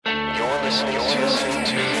Come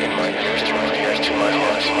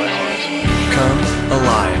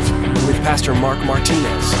Alive with Pastor Mark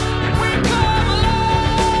Martinez.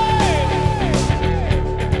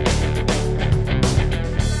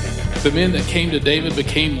 The men that came to David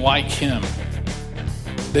became like him.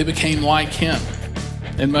 They became like him.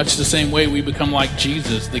 In much the same way we become like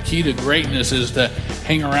Jesus. The key to greatness is to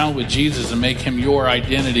hang around with Jesus and make him your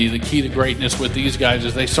identity. The key to greatness with these guys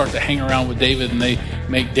is they start to hang around with David and they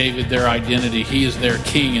make David their identity. He is their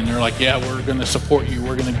king, and they're like, yeah, we're going to support you.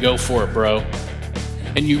 We're going to go for it, bro.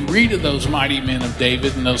 And you read of those mighty men of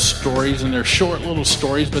David and those stories, and they're short little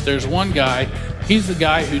stories, but there's one guy, he's the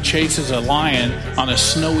guy who chases a lion on a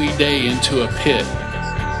snowy day into a pit.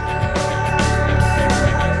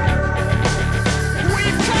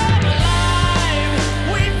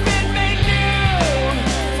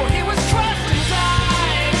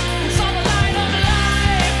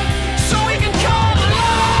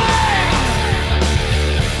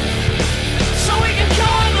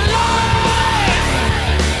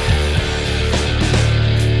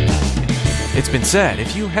 It's been said,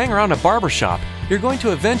 if you hang around a barbershop, you're going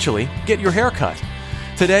to eventually get your hair cut.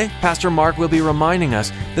 Today, Pastor Mark will be reminding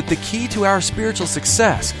us that the key to our spiritual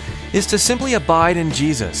success is to simply abide in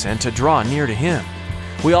Jesus and to draw near to Him.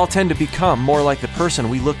 We all tend to become more like the person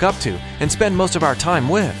we look up to and spend most of our time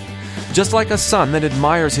with. Just like a son that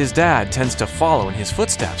admires his dad tends to follow in his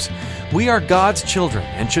footsteps, we are God's children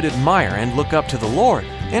and should admire and look up to the Lord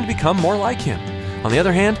and become more like Him. On the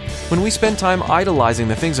other hand, when we spend time idolizing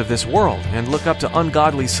the things of this world and look up to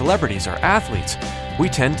ungodly celebrities or athletes, we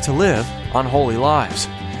tend to live unholy lives.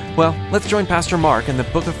 Well, let's join Pastor Mark in the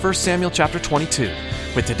book of 1 Samuel chapter 22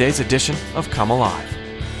 with today's edition of Come Alive.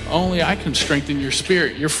 Only I can strengthen your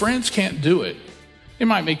spirit. Your friends can't do it. It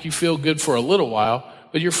might make you feel good for a little while,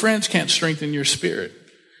 but your friends can't strengthen your spirit.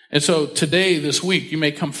 And so today, this week, you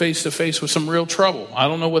may come face to face with some real trouble. I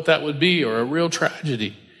don't know what that would be, or a real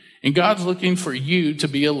tragedy. And God's looking for you to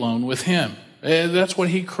be alone with Him. That's what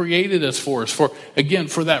He created us for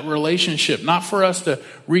that relationship. Not for us to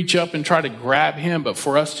reach up and try to grab Him, but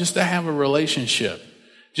for us just to have a relationship.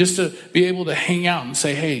 Just to be able to hang out and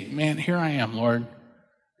say, hey, man, here I am, Lord.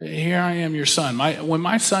 Here I am, your son. When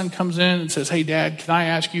my son comes in and says, hey, Dad, can I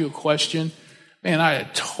ask you a question? Man, I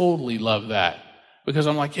totally love that. Because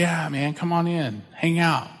I'm like, yeah, man, come on in, hang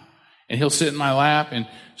out. And he'll sit in my lap, and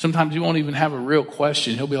sometimes he won't even have a real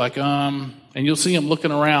question. He'll be like, and you'll see him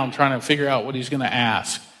looking around trying to figure out what he's going to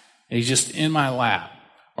ask. And he's just in my lap.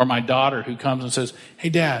 Or my daughter who comes and says, hey,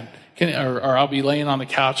 Dad, or I'll be laying on the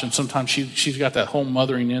couch, and sometimes she's got that whole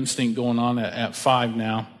mothering instinct going on at 5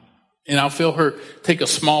 now. And I'll feel her take a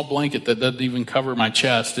small blanket that doesn't even cover my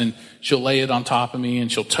chest, and she'll lay it on top of me,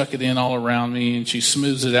 and she'll tuck it in all around me, and she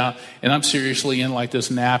smooths it out. And I'm seriously in like this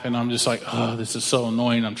nap, and I'm just like, oh, this is so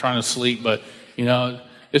annoying. I'm trying to sleep, but,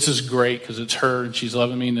 this is great because it's her, and she's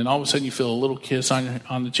loving me. And then all of a sudden you feel a little kiss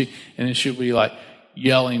on the cheek, and then she'll be like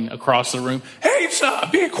yelling across the room, hey, son,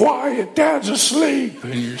 be quiet. Dad's asleep.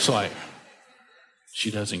 And you're just like, she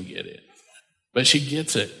doesn't get it. But she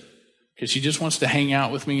gets it. Because she just wants to hang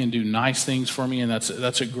out with me and do nice things for me, and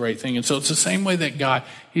that's a great thing. And so it's the same way that God,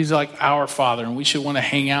 He's like our Father, and we should want to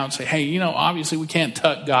hang out and say, hey, obviously we can't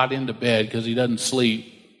tuck God into bed because He doesn't sleep.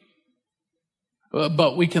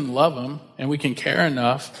 But we can love Him, and we can care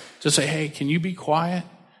enough to say, hey, can you be quiet?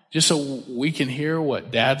 Just so we can hear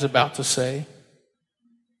what Dad's about to say.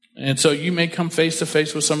 And so you may come face to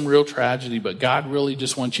face with some real tragedy, but God really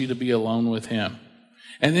just wants you to be alone with Him.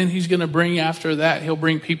 And then He's going to bring, after that, He'll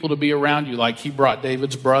bring people to be around you, like He brought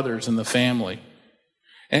David's brothers and the family.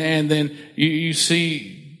 And then you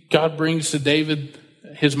see God brings to David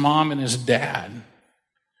his mom and his dad.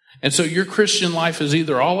 And so your Christian life is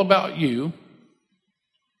either all about you,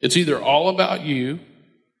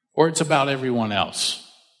 or it's about everyone else.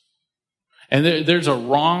 And there's a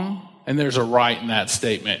wrong and there's a right in that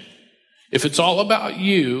statement. If it's all about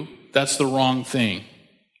you, that's the wrong thing.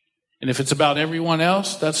 And if it's about everyone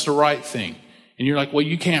else, that's the right thing. And you're like, well,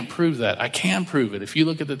 you can't prove that. I can prove it. If you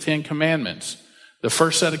look at the 10 commandments, the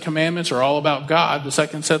first set of commandments are all about God. The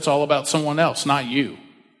second set's all about someone else, not you.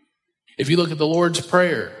 If you look at the Lord's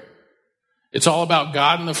Prayer, it's all about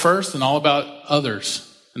God in the first and all about others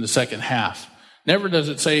in the second half. Never does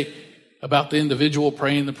it say about the individual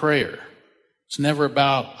praying the prayer. It's never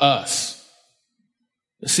about us.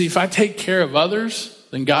 See, if I take care of others,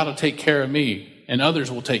 then God will take care of me. And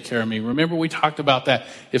others will take care of me. Remember, we talked about that.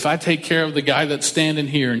 If I take care of the guy that's standing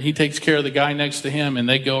here and he takes care of the guy next to him and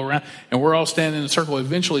they go around and we're all standing in a circle,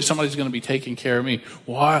 eventually somebody's going to be taking care of me.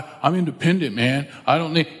 Well, I'm independent, man. I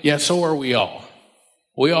don't need... Yeah, so are we all.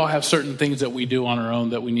 We all have certain things that we do on our own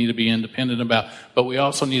that we need to be independent about, but we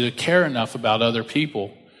also need to care enough about other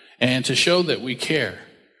people and to show that we care.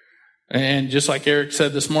 And just like Eric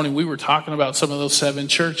said this morning, we were talking about some of those 7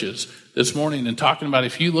 churches this morning and talking about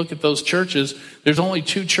if you look at those churches, there's only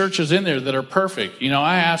 2 churches in there that are perfect.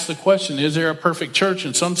 I asked the question, is there a perfect church?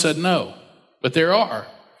 And some said no, but there are.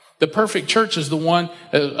 The perfect church is the one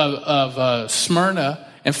of Smyrna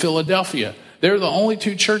and Philadelphia. They're the only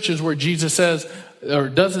 2 churches where Jesus says, or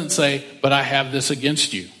doesn't say, but I have this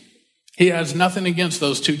against you. He has nothing against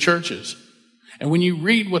those 2 churches. And when you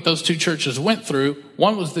read what those 2 churches went through,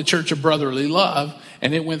 one was the Church of Brotherly Love,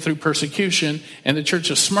 and it went through persecution. And the Church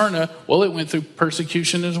of Smyrna, well, it went through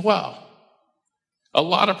persecution as well. A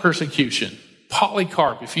lot of persecution.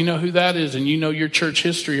 Polycarp, if you know who that is and you know your church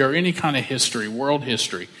history or any kind of history, world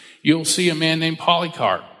history, you'll see a man named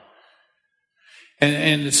Polycarp.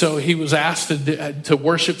 And so he was asked to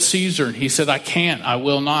worship Caesar, and he said, I can't, I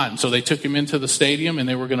will not. And so they took him into the stadium, and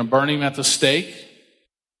they were going to burn him at the stake.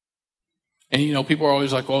 And, people are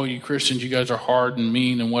always like, oh, you Christians, you guys are hard and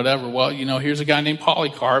mean and whatever. Well, here's a guy named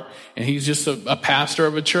Polycarp, and he's just a pastor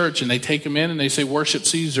of a church, and they take him in, and they say, worship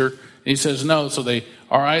Caesar. And he says, no. So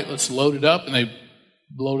all right, let's load it up. And they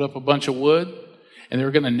load up a bunch of wood, and they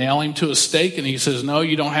were going to nail him to a stake. And he says, no,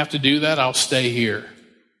 you don't have to do that. I'll stay here.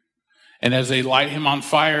 And as they light him on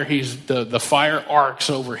fire, the fire arcs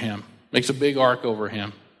over him, makes a big arc over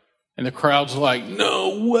him. And the crowd's like,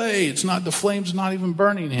 no way. The flame's not even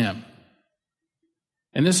burning him.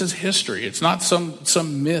 And this is history. It's not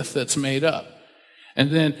some myth that's made up.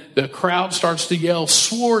 And then the crowd starts to yell,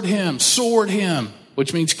 sword him,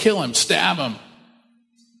 which means kill him, stab him.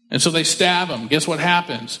 And so they stab him. Guess what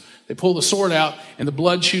happens? They pull the sword out, and the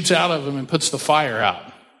blood shoots out of him and puts the fire out.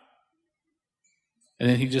 And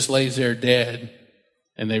then he just lays there dead,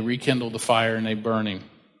 and they rekindle the fire and they burn him.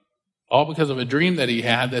 All because of a dream that he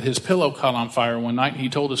had that his pillow caught on fire one night. And he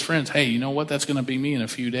told his friends, hey, you know what? That's going to be me in a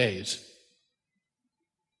few days.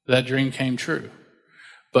 That dream came true.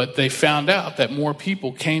 But they found out that more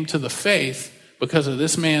people came to the faith because of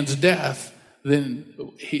this man's death than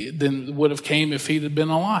would have came if he'd have been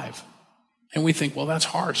alive. And we think, well, that's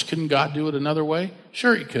harsh. Couldn't God do it another way?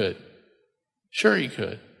 Sure he could. Sure he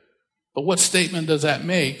could. But what statement does that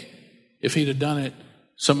make if he'd have done it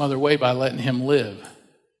some other way by letting him live?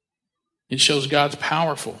 It shows God's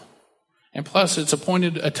powerful. And plus, it's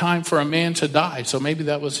appointed a time for a man to die, so maybe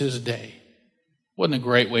that was his day. Wasn't a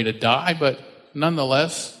great way to die, but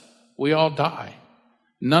nonetheless, we all die.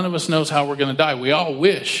 None of us knows how we're going to die. We all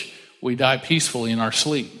wish we die peacefully in our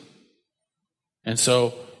sleep. And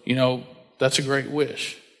so, that's a great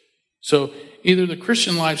wish. So either the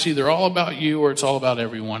Christian life's either all about you or it's all about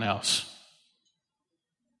everyone else.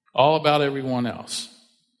 All about everyone else.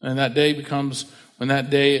 And when that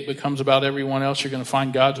day it becomes about everyone else, you're going to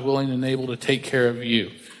find God's willing and able to take care of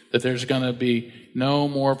you. That there's going to be no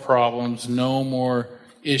more problems, no more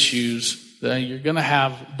issues. You're going to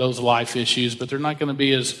have those life issues, but they're not going to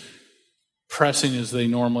be as pressing as they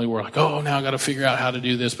normally were. Like, oh, now I got to figure out how to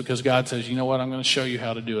do this because God says, you know what, I'm going to show you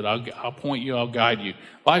how to do it. I'll point you, I'll guide you.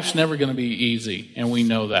 Life's never going to be easy, and we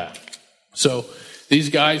know that. So these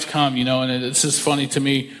guys come, and it's just funny to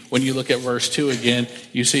me when you look at verse 2 again,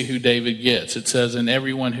 you see who David gets. It says, and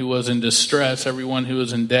everyone who was in distress, everyone who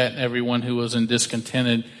was in debt, and everyone who was in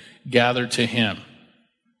discontented gathered to him.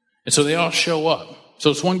 And so they all show up. So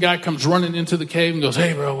this one guy comes running into the cave and goes,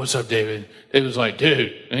 hey, bro, what's up, David? David's like,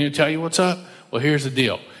 dude, I need to tell you what's up? Well, here's the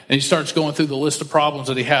deal. And he starts going through the list of problems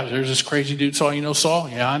that he has. There's this crazy dude, Saul. You know Saul?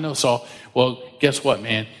 Yeah, I know Saul. Well, guess what,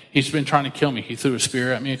 man? He's been trying to kill me. He threw a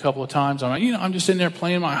spear at me a couple of times. I'm like, I'm just in there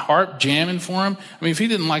playing my harp, jamming for him. I mean, if he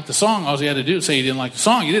didn't like the song, all he had to do is say he didn't like the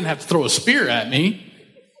song. He didn't have to throw a spear at me.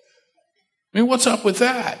 I mean, what's up with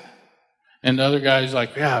that? And the other guy's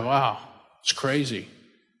like, yeah, wow, it's crazy.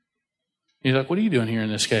 He's like, what are you doing here in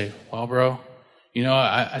this cave? Well, bro,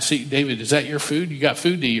 I see, David, is that your food? You got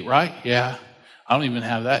food to eat, right? Yeah. I don't even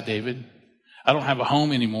have that, David. I don't have a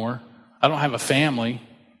home anymore. I don't have a family.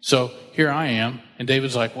 So here I am. And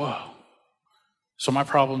David's like, whoa. So my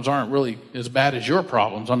problems aren't really as bad as your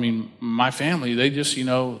problems. I mean, my family, they just,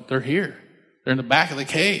 they're here. They're in the back of the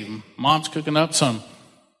cave. Mom's cooking up some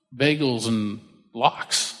bagels and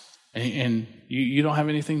lox. And you don't have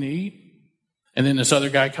anything to eat? And then this other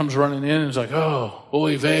guy comes running in and is like, oh,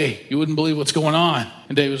 oy vey, you wouldn't believe what's going on.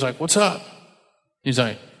 And David's like, what's up? He's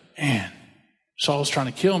like, man, Saul's trying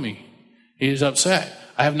to kill me. He's upset.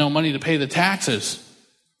 I have no money to pay the taxes.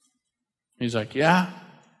 He's like, yeah,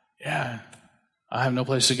 I have no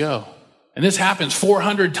place to go. And this happens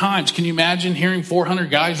 400 times. Can you imagine hearing 400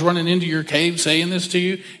 guys running into your cave saying this to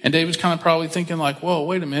you? And David's kind of probably thinking like, whoa,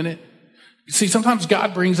 wait a minute. See, sometimes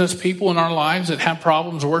God brings us people in our lives that have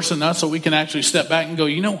problems worse than us so we can actually step back and go,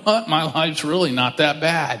 you know what? My life's really not that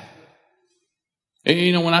bad. And,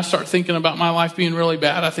 you know, when I start thinking about my life being really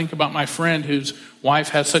bad, I think about my friend whose wife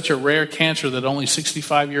has such a rare cancer that only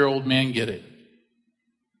 65-year-old men get it.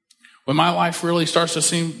 When my life really starts to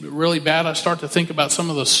seem really bad, I start to think about some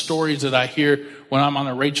of the stories that I hear when I'm on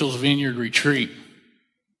a Rachel's Vineyard retreat.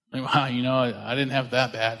 And, wow, you know, I didn't have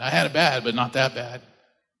that bad. I had it bad, but not that bad.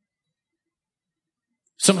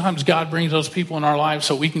 Sometimes God brings those people in our lives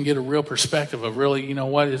so we can get a real perspective of really, you know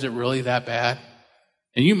what, is it really that bad?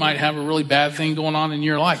 And you might have a really bad thing going on in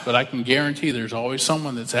your life, but I can guarantee there's always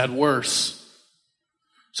someone that's had worse.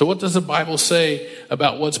 So what does the Bible say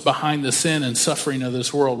about what's behind the sin and suffering of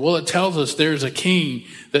this world? Well, it tells us there's a king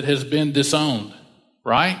that has been disowned,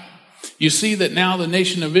 right? You see that now the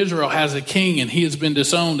nation of Israel has a king and he has been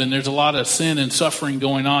disowned, and there's a lot of sin and suffering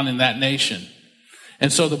going on in that nation.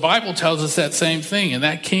 And so the Bible tells us that same thing, and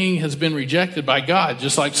that king has been rejected by God,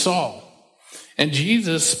 just like Saul. And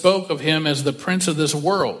Jesus spoke of him as the prince of this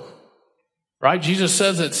world, right? Jesus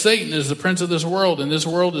says that Satan is the prince of this world, and this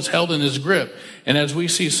world is held in his grip. And as we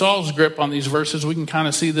see Saul's grip on these verses, we can kind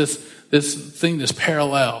of see this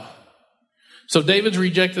parallel. So David's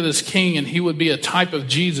rejected as king, and he would be a type of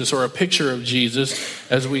Jesus or a picture of Jesus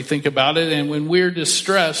as we think about it. And when we're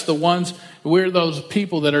distressed, we're those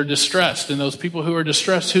people that are distressed. And those people who are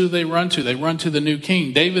distressed, who do they run to? They run to the new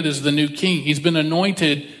king. David is the new king. He's been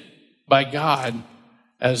anointed by God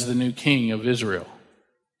as the new king of Israel.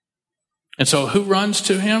 And so who runs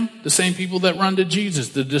to him? The same people that run to Jesus,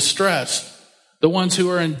 the distressed, the ones who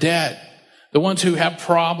are in debt, the ones who have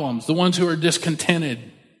problems, the ones who are discontented.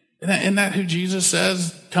 Isn't that who Jesus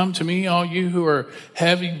says? Come to me, all you who are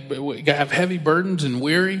have heavy burdens and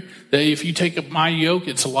weary, that if you take up my yoke,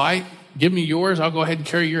 it's light. Give me yours. I'll go ahead and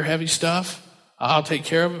carry your heavy stuff. I'll take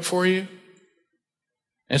care of it for you.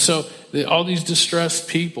 And so all these distressed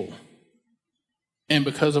people, and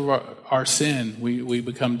because of our sin, we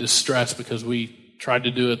become distressed because we tried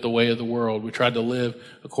to do it the way of the world. We tried to live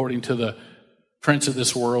according to the prince of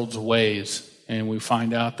this world's ways. And we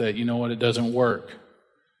find out that, you know what, it doesn't work.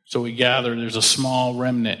 So we gather, there's a small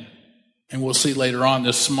remnant. And we'll see later on,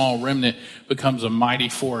 this small remnant becomes a mighty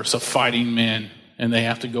force of fighting men. And they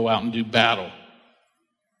have to go out and do battle.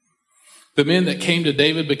 The men that came to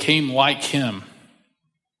David became like him.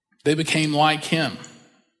 They became like him.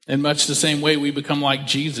 In much the same way we become like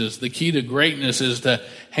Jesus. The key to greatness is to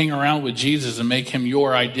hang around with Jesus and make him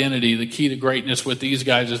your identity. The key to greatness with these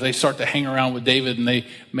guys is they start to hang around with David and they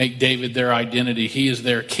make David their identity. He is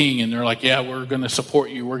their king, and they're like, yeah, we're going to support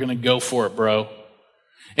you. We're going to go for it, bro.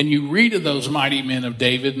 And you read of those mighty men of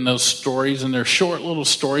David and those stories, and they're short little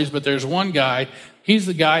stories, but there's one guy, he's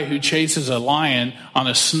the guy who chases a lion on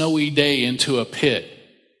a snowy day into a pit.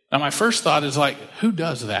 Now my first thought is like, who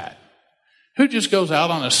does that? Who just goes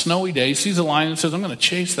out on a snowy day, sees a lion and says, I'm going to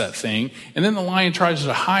chase that thing, and then the lion tries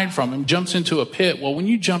to hide from him, jumps into a pit. Well, when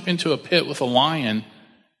you jump into a pit with a lion,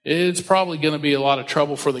 it's probably going to be a lot of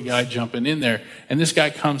trouble for the guy jumping in there. And this guy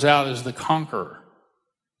comes out as the conqueror.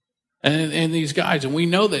 And these guys, and we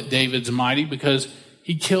know that David's mighty because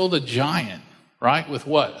he killed a giant, right? With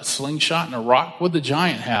what? A slingshot and a rock? What'd the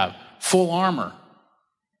giant have? Full armor.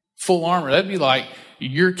 Full armor. That'd be like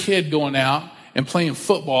your kid going out and playing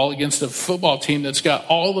football against a football team that's got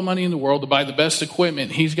all the money in the world to buy the best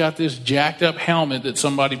equipment. He's got this jacked up helmet that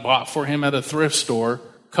somebody bought for him at a thrift store,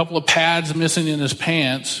 a couple of pads missing in his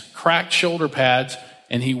pants, cracked shoulder pads,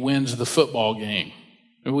 and he wins the football game.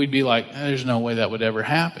 And we'd be like, there's no way that would ever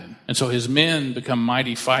happen. And so his men become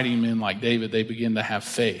mighty fighting men like David. They begin to have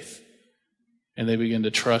faith, and they begin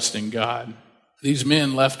to trust in God. These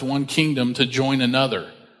men left one kingdom to join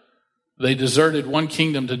another. They deserted one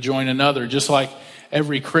kingdom to join another, just like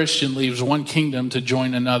every Christian leaves one kingdom to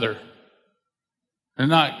join another. They're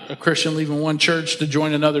not a Christian leaving one church to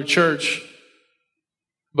join another church,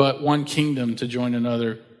 but one kingdom to join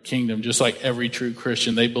another kingdom, just like every true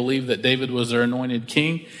Christian. They believed that David was their anointed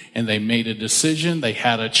king, and they made a decision. They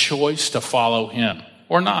had a choice to follow him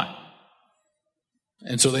or not.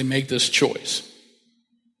 And so they make this choice.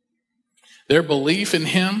 Their belief in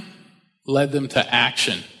him led them to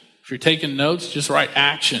action. If you're taking notes, just write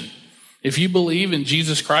action. If you believe in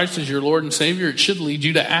Jesus Christ as your Lord and Savior, it should lead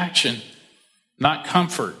you to action, not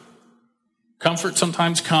comfort. Comfort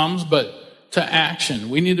sometimes comes, but to action.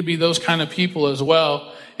 We need to be those kind of people as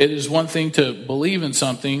well. It is one thing to believe in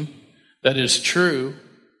something that is true,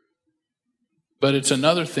 but it's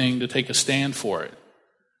another thing to take a stand for it,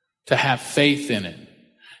 to have faith in it.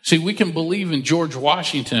 See, we can believe in George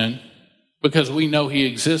Washington because we know he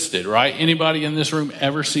existed, right? Anybody in this room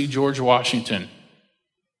ever see George Washington?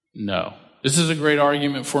 No. This is a great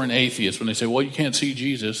argument for an atheist when they say, well, you can't see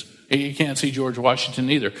Jesus. You can't see George Washington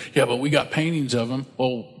either. Yeah, but we got paintings of him.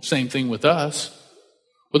 Well, same thing with us.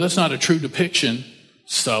 Well, that's not a true depiction.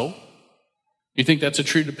 So, you think that's a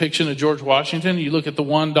true depiction of George Washington? You look at the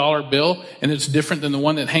 $1 bill, and it's different than the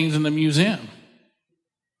one that hangs in the museum.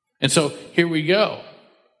 And so, here we go.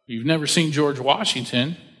 You've never seen George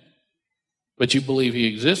Washington, but you believe he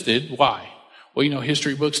existed. Why? Well,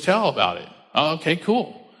 history books tell about it. Oh, okay,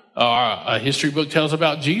 cool. A history book tells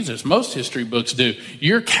about Jesus. Most history books do.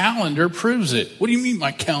 Your calendar proves it. What do you mean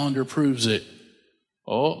my calendar proves it?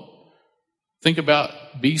 Oh, think about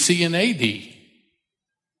BC and AD.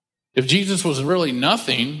 If Jesus was really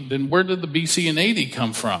nothing, then where did the BC and AD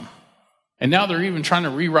come from? And now they're even trying to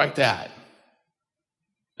rewrite that.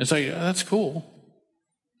 And so, yeah, that's cool.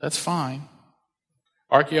 That's fine.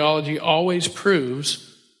 Archaeology always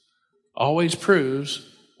proves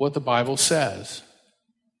what the Bible says.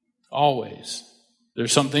 Always.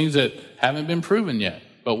 There's some things that haven't been proven yet,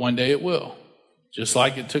 but one day it will. Just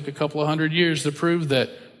like it took a couple of 100 years to prove that,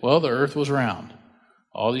 well, the earth was round.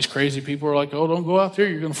 All these crazy people are like, oh, don't go out there,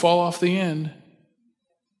 you're going to fall off the end.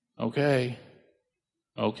 Okay.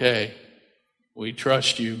 We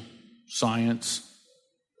trust you, science.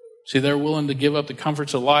 See, they're willing to give up the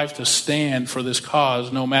comforts of life to stand for this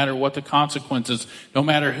cause, no matter what the consequences, no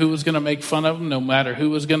matter who was going to make fun of them, no matter who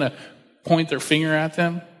was going to point their finger at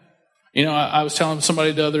them. I was telling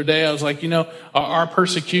somebody the other day, I was like, our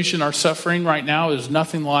persecution, our suffering right now is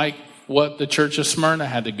nothing like what the church of Smyrna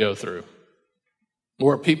had to go through,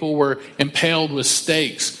 where people were impaled with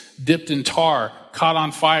stakes, dipped in tar, caught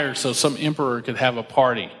on fire so some emperor could have a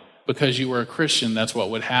party. Because you were a Christian, that's what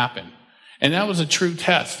would happen. And that was a true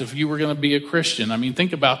test if you were going to be a Christian. I mean,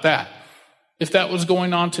 think about that. If that was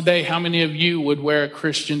going on today, how many of you would wear a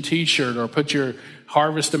Christian t-shirt or put your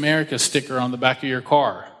Harvest America sticker on the back of your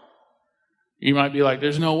car? You might be like,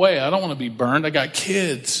 there's no way. I don't want to be burned. I got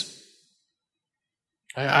kids.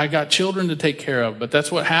 I got children to take care of. But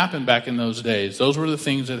that's what happened back in those days. Those were the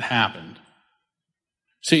things that happened.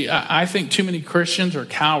 See, I think too many Christians are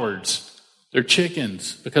cowards. They're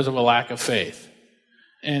chickens because of a lack of faith.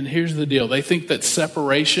 And here's the deal. They think that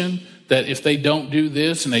separation, that if they don't do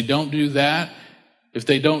this and they don't do that, if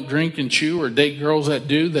they don't drink and chew or date girls that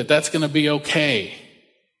do, that's going to be okay.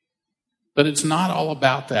 But it's not all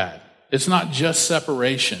about that. It's not just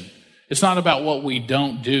separation. It's not about what we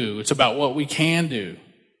don't do. It's about what we can do.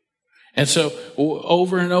 And so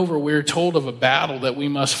over and over, we're told of a battle that we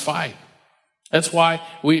must fight. That's why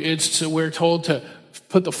we're told to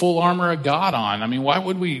put the full armor of God on. I mean, why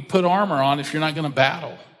would we put armor on if you're not going to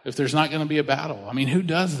battle? If there's not going to be a battle? I mean, who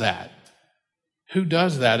does that? Who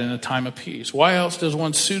does that in a time of peace? Why else does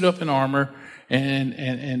one suit up in armor and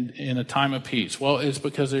in a time of peace? Well, it's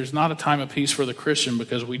because there's not a time of peace for the Christian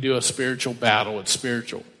because we do a spiritual battle. It's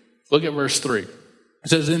spiritual. Look at verse 3. It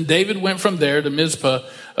says, Then David went from there to Mizpah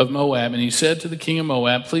of Moab, and he said to the king of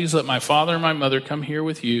Moab, Please let my father and my mother come here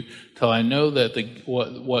with you till I know that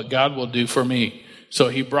what God will do for me. So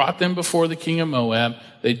he brought them before the king of Moab.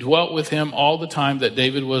 They dwelt with him all the time that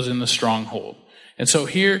David was in the stronghold. And so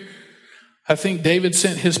here, I think David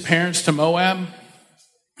sent his parents to Moab,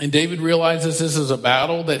 and David realizes this is a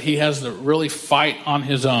battle that he has to really fight on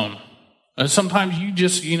his own. And sometimes we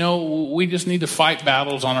just need to fight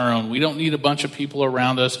battles on our own. We don't need a bunch of people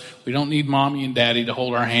around us. We don't need mommy and daddy to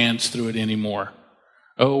hold our hands through it anymore.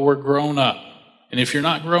 Oh, we're grown up. And if you're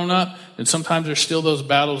not grown up, then sometimes there's still those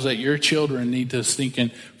battles that your children need to think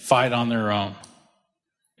and fight on their own.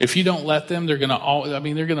 If you don't let them, they're going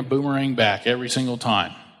to boomerang back every single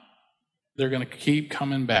time. They're going to keep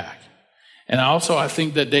coming back. And I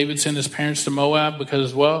think that David sent his parents to Moab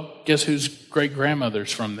because, well, guess whose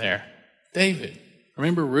great-grandmother's from there? David.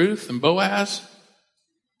 Remember Ruth and Boaz?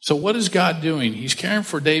 So what is God doing? He's caring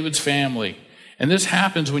for David's family. And this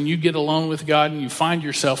happens when you get alone with God and you find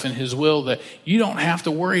yourself in his will, that you don't have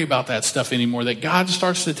to worry about that stuff anymore, that God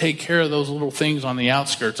starts to take care of those little things on the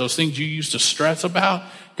outskirts, those things you used to stress about.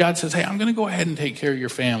 God says, hey, I'm going to go ahead and take care of your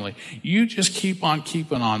family. You just keep on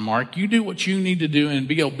keeping on, Mark. You do what you need to do and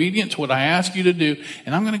be obedient to what I ask you to do,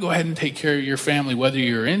 and I'm going to go ahead and take care of your family, whether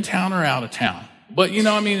you're in town or out of town. But,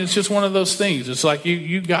 it's just one of those things. It's like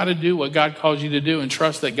you got to do what God calls you to do and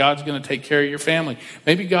trust that God's going to take care of your family.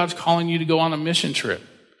 Maybe God's calling you to go on a mission trip.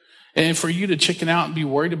 And for you to chicken out and be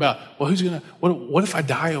worried about, well, what if I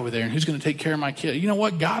die over there and who's going to take care of my kid? You know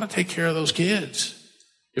what? God will take care of those kids.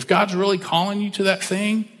 If God's really calling you to that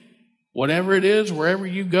thing, whatever it is, wherever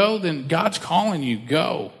you go, then God's calling you.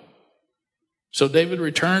 Go. So David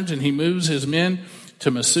returns and he moves his men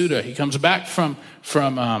to Masuda. He comes back from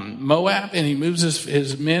Moab, and he moves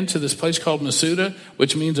his men to this place called Masuda,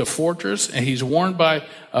 which means a fortress. And he's warned by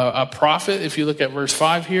a prophet. If you look at verse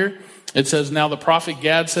 5 here, it says, "Now the prophet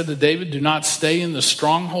Gad said to David, 'Do not stay in the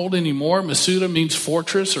stronghold anymore.'" Masuda means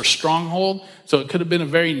fortress or stronghold. So it could have been a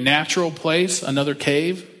very natural place, another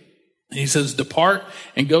cave. He says, "Depart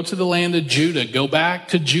and go to the land of Judah." Go back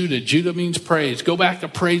to Judah. Judah means praise. Go back to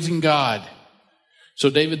praising God. So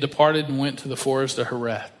David departed and went to the forest of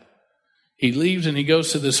Hereth. He leaves and he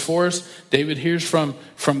goes to this forest. David hears from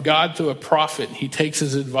God through a prophet. He takes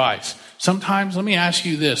his advice. Sometimes, let me ask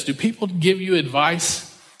you this. Do people give you advice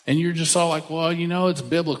and you're just all like, well, it's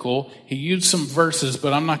biblical. He used some verses,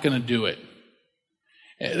 but I'm not going to do it.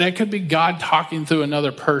 That could be God talking through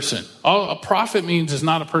another person. All a prophet means is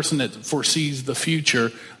not a person that foresees the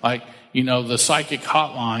future, like, the psychic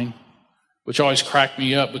hotline, which always cracked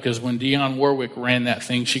me up because when Dionne Warwick ran that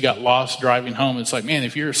thing, she got lost driving home. It's like, man,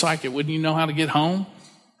 if you're a psychic, wouldn't you know how to get home?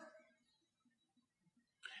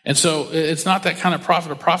 And so it's not that kind of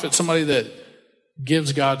prophet. A prophet's somebody that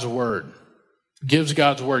gives God's word. Gives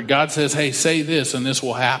God's word. God says, hey, say this and this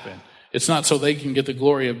will happen. It's not so they can get the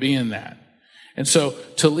glory of being that. And so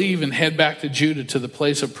to leave and head back to Judah to the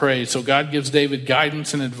place of praise. So God gives David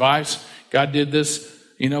guidance and advice. God did this,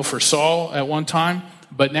 for Saul at one time,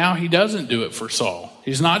 but now he doesn't do it for Saul.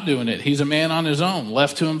 He's not doing it. He's a man on his own,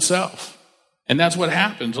 left to himself. And that's what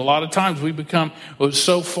happens. A lot of times we become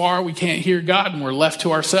so far we can't hear God and we're left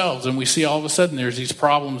to ourselves. And we see all of a sudden there's these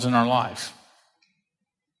problems in our life.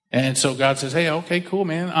 And so God says, hey, okay, cool,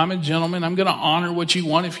 man. I'm a gentleman. I'm going to honor what you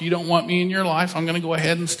want. If you don't want me in your life, I'm going to go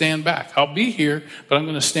ahead and stand back. I'll be here, but I'm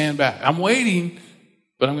going to stand back. I'm waiting,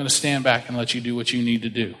 but I'm going to stand back and let you do what you need to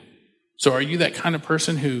do. So are you that kind of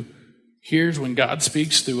person who hears when God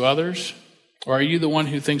speaks through others? Or are you the one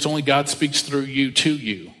who thinks only God speaks through you to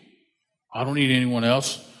you? I don't need anyone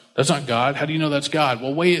else. That's not God. How do you know that's God?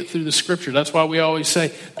 Well, weigh it through the scripture. That's why we always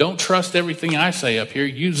say, don't trust everything I say up here.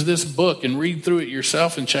 Use this book and read through it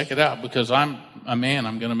yourself and check it out, because I'm a man.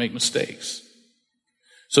 I'm going to make mistakes.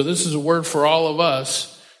 So this is a word for all of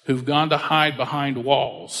us who've gone to hide behind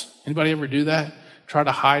walls. Anybody ever do that? Try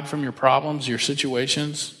to hide from your problems, your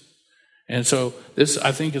situations? And so this,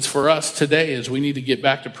 I think it's for us today, is we need to get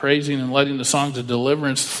back to praising and letting the songs of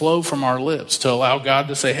deliverance flow from our lips to allow God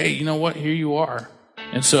to say, hey, you know what? Here you are.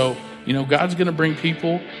 And so, God's going to bring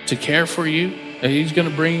people to care for you. And He's going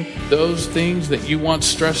to bring those things that you once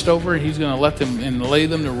stressed over. He's going to let them and lay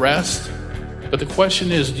them to rest. But the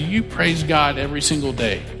question is, do you praise God every single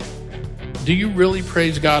day? Do you really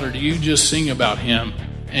praise God, or do you just sing about Him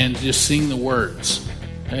and just sing the words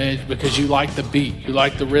because you like the beat, you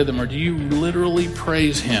like the rhythm, or do you literally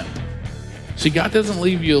praise Him? See, God doesn't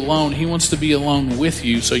leave you alone. He wants to be alone with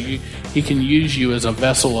you so He can use you as a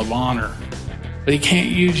vessel of honor. But He can't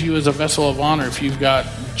use you as a vessel of honor if you've got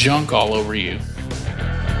junk all over you.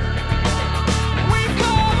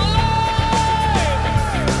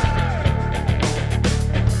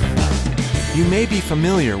 You may be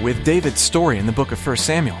familiar with David's story in the book of 1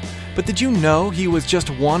 Samuel, but did you know he was just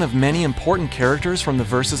one of many important characters from the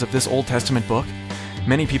verses of this Old Testament book?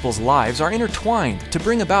 Many people's lives are intertwined to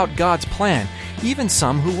bring about God's plan, even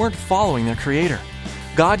some who weren't following their Creator.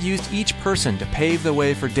 God used each person to pave the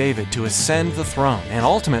way for David to ascend the throne and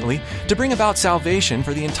ultimately to bring about salvation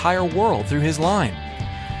for the entire world through his line.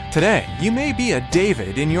 Today, you may be a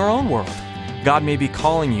David in your own world. God may be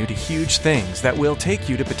calling you to huge things that will take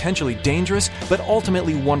you to potentially dangerous but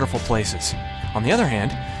ultimately wonderful places. On the other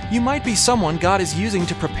hand, you might be someone God is using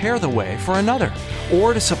to prepare the way for another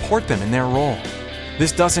or to support them in their role.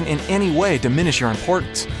 This doesn't in any way diminish your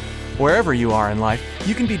importance. Wherever you are in life,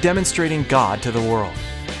 you can be demonstrating God to the world.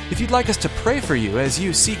 If you'd like us to pray for you as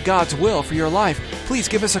you seek God's will for your life, please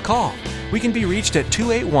give us a call. We can be reached at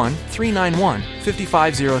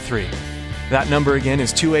 281-391-5503. That number again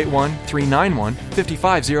is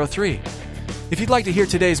 281-391-5503. If you'd like to hear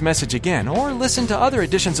today's message again or listen to other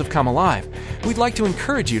editions of Come Alive, we'd like to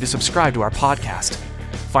encourage you to subscribe to our podcast.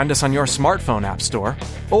 Find us on your smartphone app store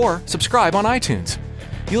or subscribe on iTunes.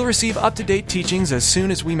 You'll receive up-to-date teachings as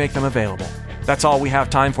soon as we make them available. That's all we have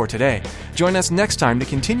time for today. Join us next time to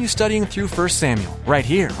continue studying through 1 Samuel, right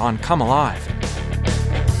here on Come Alive.